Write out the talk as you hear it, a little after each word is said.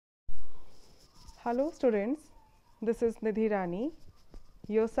Hello students, this is Nidhi Rani,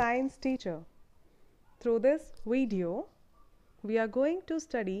 your science teacher. Through this video, we are going to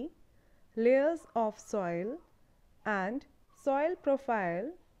study layers of soil and soil profile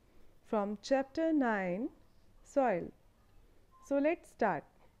from chapter 9, soil. So let's start.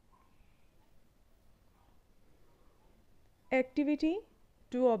 Activity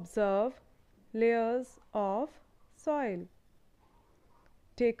to observe layers of soil.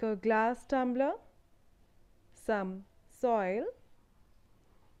 Take a glass tumbler, some soil,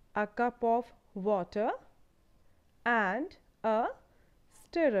 a cup of water and a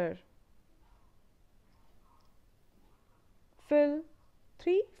stirrer. Fill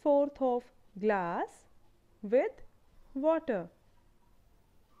 3/4 of glass with water.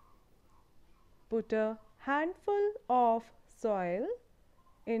 Put a handful of soil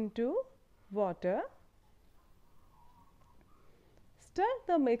into water. Stir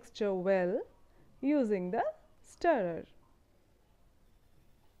the mixture well using the stirrer.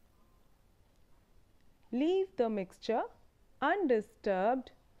 Leave the mixture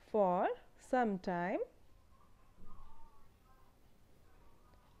undisturbed for some time.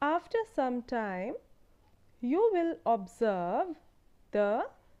 After some time, you will observe the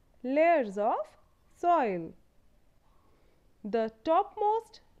layers of soil. The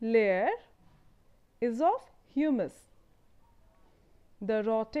topmost layer is of humus. The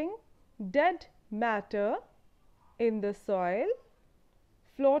rotting dead matter in the soil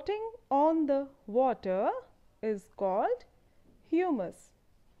floating on the water is called humus.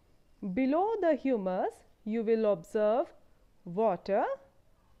 Below the humus, you will observe water,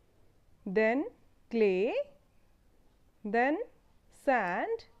 then clay, then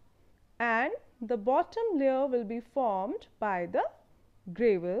sand, and the bottom layer will be formed by the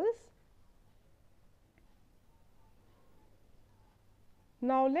gravels.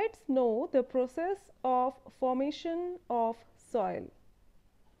 Now let's know the process of formation of soil.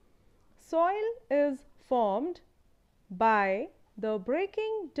 Soil is formed by the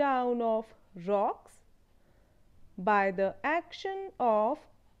breaking down of rocks, by the action of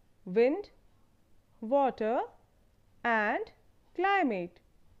wind, water and climate.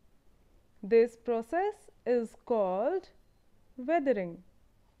 This process is called weathering.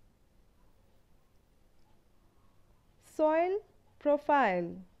 Soil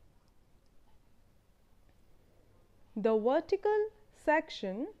profile. The vertical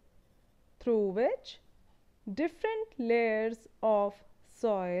section through which different layers of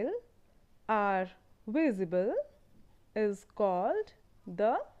soil are visible is called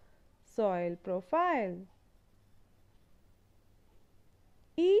the soil profile.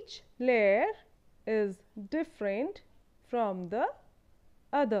 Each layer is different from the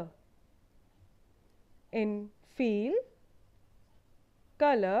other in feel,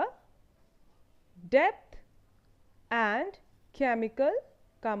 color, depth and chemical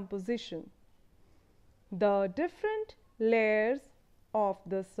composition. The different layers of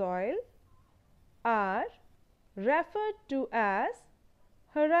the soil are referred to as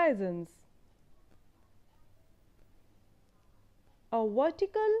horizons. A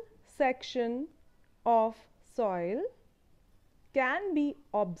vertical section of soil can be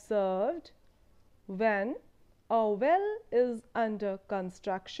observed when a well is under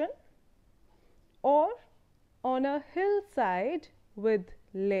construction or on a hillside with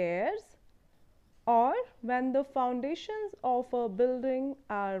layers, or when the foundations of a building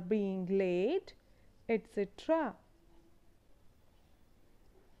are being laid, etc.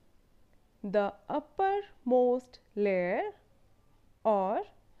 The uppermost layer or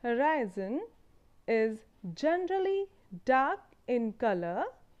horizon is generally dark in color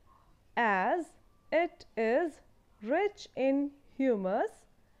as it is rich in humus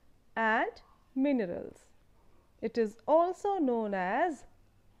and minerals. It is also known as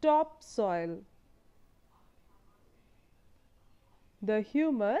topsoil. The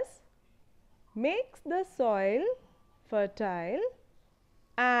humus makes the soil fertile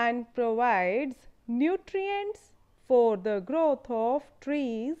and provides nutrients for the growth of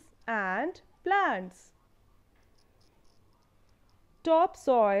trees and plants.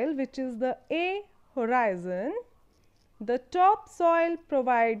 Topsoil, which is the A horizon, the topsoil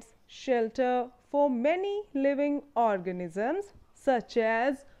provides shelter for many living organisms such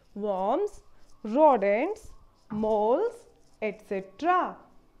as worms, rodents, moles, etc.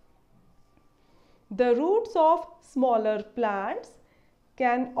 The roots of smaller plants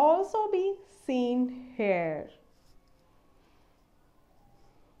can also be seen here.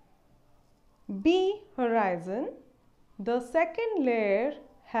 B horizon, the second layer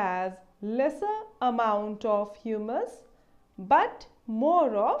has lesser amount of humus but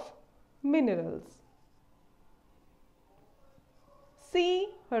more of minerals. Sea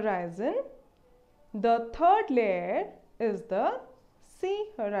horizon. The third layer is the sea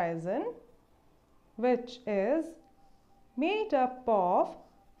horizon, which is made up of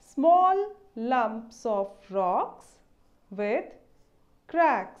small lumps of rocks with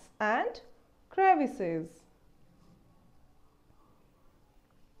cracks and crevices.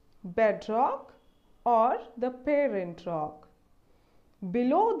 Bedrock or the parent rock.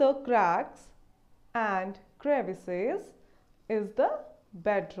 Below the cracks and crevices is the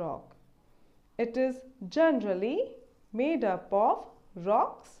bedrock. It is generally made up of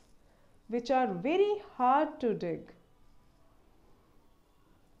rocks which are very hard to dig.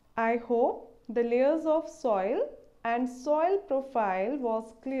 I hope the layers of soil and soil profile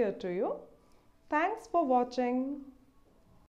was clear to you. Thanks for watching.